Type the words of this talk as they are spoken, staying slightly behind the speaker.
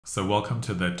So welcome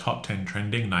to the top 10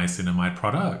 trending niacinamide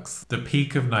products. The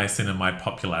peak of niacinamide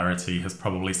popularity has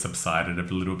probably subsided a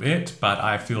little bit, but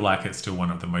I feel like it's still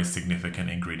one of the most significant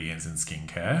ingredients in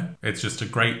skincare. It's just a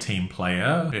great team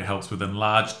player. It helps with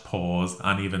enlarged pores,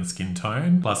 uneven skin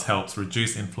tone, plus helps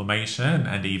reduce inflammation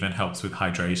and even helps with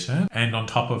hydration. And on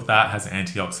top of that has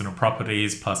antioxidant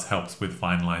properties, plus helps with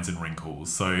fine lines and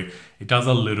wrinkles. So it does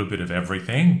a little bit of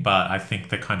everything, but I think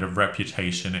the kind of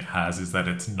reputation it has is that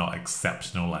it's not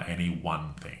exceptional at any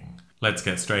one thing. Let's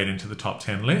get straight into the top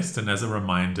 10 list, and as a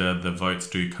reminder, the votes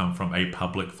do come from a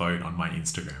public vote on my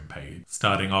Instagram page.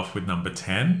 Starting off with number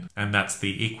 10, and that's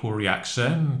the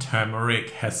EqualRXN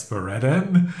Turmeric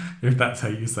Hesperidin, if that's how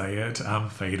you say it,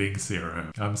 fading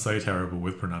serum. I'm so terrible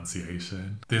with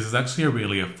pronunciation. This is actually a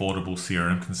really affordable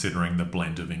serum considering the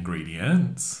blend of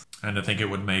ingredients. And I think it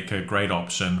would make a great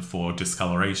option for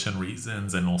discoloration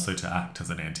reasons and also to act as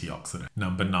an antioxidant.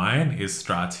 Number 9 is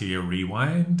Stratia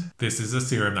Rewind. This is a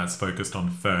serum that's focused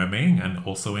on firming and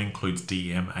also includes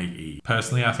DMAE.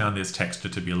 Personally, I found this texture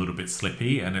to be a little bit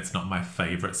slippy and it's not my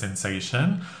favorite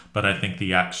sensation, but I think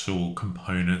the actual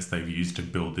components they've used to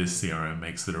build this serum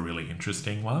makes it a really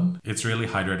interesting one. It's really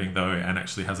hydrating though and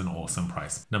actually has an awesome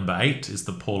price. Number 8 is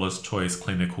the Paula's Choice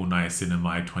Clinical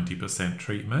Niacinamide 20%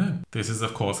 treatment. This is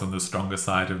of course on the stronger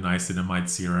side of niacinamide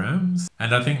serums,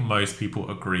 and I think most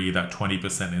people agree that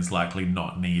 20% is likely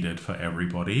not needed for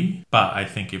everybody, but I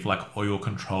think if like oil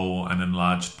control and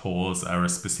enlarged pores are a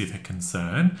specific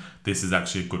concern, this is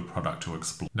actually a good product to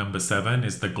explore. Number 7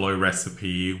 is the Glow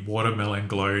Recipe Watermelon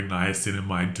Glow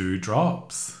Niacinamide Dew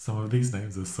Drops. Some of these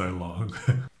names are so long.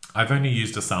 I've only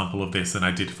used a sample of this and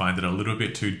I did find it a little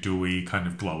bit too dewy, kind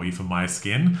of glowy for my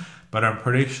skin, but I'm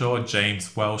pretty sure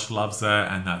James Welsh loves it,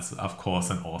 and that's of course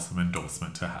an awesome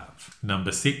endorsement to have.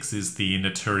 Number 6 is the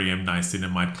Naturium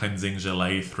Niacinamide Cleansing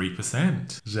Gelee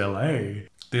 3%. Gelee.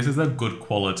 This is a good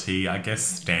quality, I guess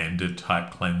standard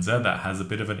type cleanser that has a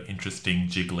bit of an interesting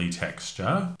jiggly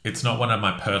texture. It's not one of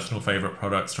my personal favorite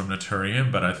products from Naturium,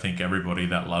 but I think everybody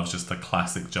that loves just the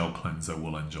classic gel cleanser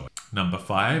will enjoy. Number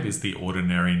 5 is the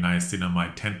Ordinary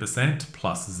Niacinamide 10%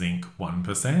 plus Zinc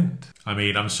 1%. I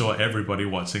mean, I'm sure everybody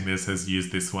watching this has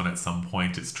used this one at some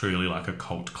point. It's truly like a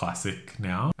cult classic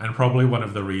now, and probably one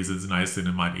of the reasons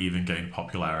niacinamide even gained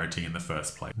popularity in the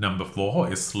first place. Number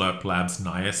 4 is Slurp Labs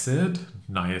Niacid.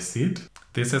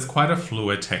 This has quite a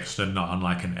fluid texture, not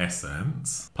unlike an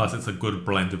essence. Plus it's a good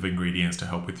blend of ingredients to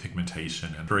help with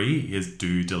pigmentation. And 3 is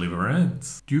Dieux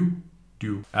Deliverance.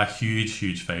 A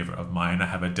huge favorite of mine. I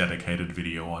have a dedicated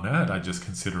video on it. I just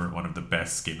consider it one of the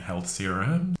best skin health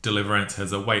serums. Deliverance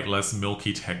has a weightless,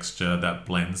 milky texture that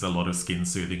blends a lot of skin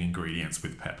soothing ingredients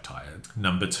with peptides.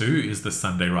 Number 2 is the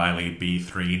Sunday Riley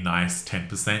B3 Nice 10%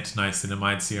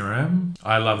 Niacinamide Serum.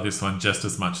 I love this one just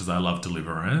as much as I love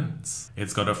Deliverance.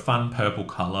 It's got a fun purple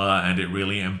color and it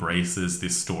really embraces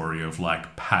this story of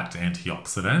like packed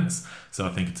antioxidants. So I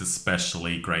think it's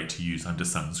especially great to use under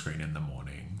sunscreen in the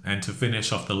morning. And to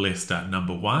finish off the list at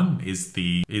number 1 is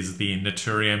the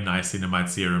Naturium Niacinamide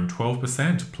Serum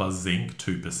 12% plus Zinc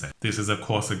 2%. This is of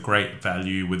course a great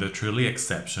value with a truly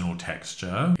exceptional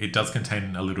texture. It does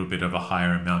contain a little bit of a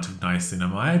higher amount of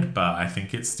niacinamide, but I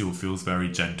think it still feels very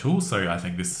gentle, so I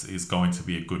think this is going to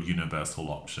be a good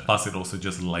universal option. Plus it also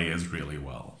just layers really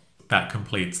well. That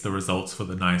completes the results for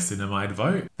the niacinamide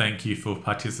vote. Thank you for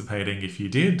participating if you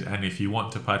did, and if you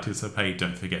want to participate,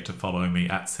 don't forget to follow me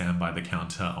at Sam by the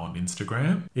Counter on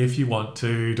Instagram. If you want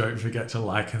to, don't forget to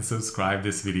like and subscribe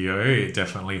this video. It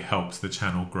definitely helps the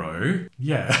channel grow.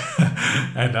 Yeah,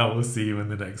 and I will see you in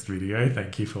the next video.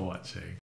 Thank you for watching.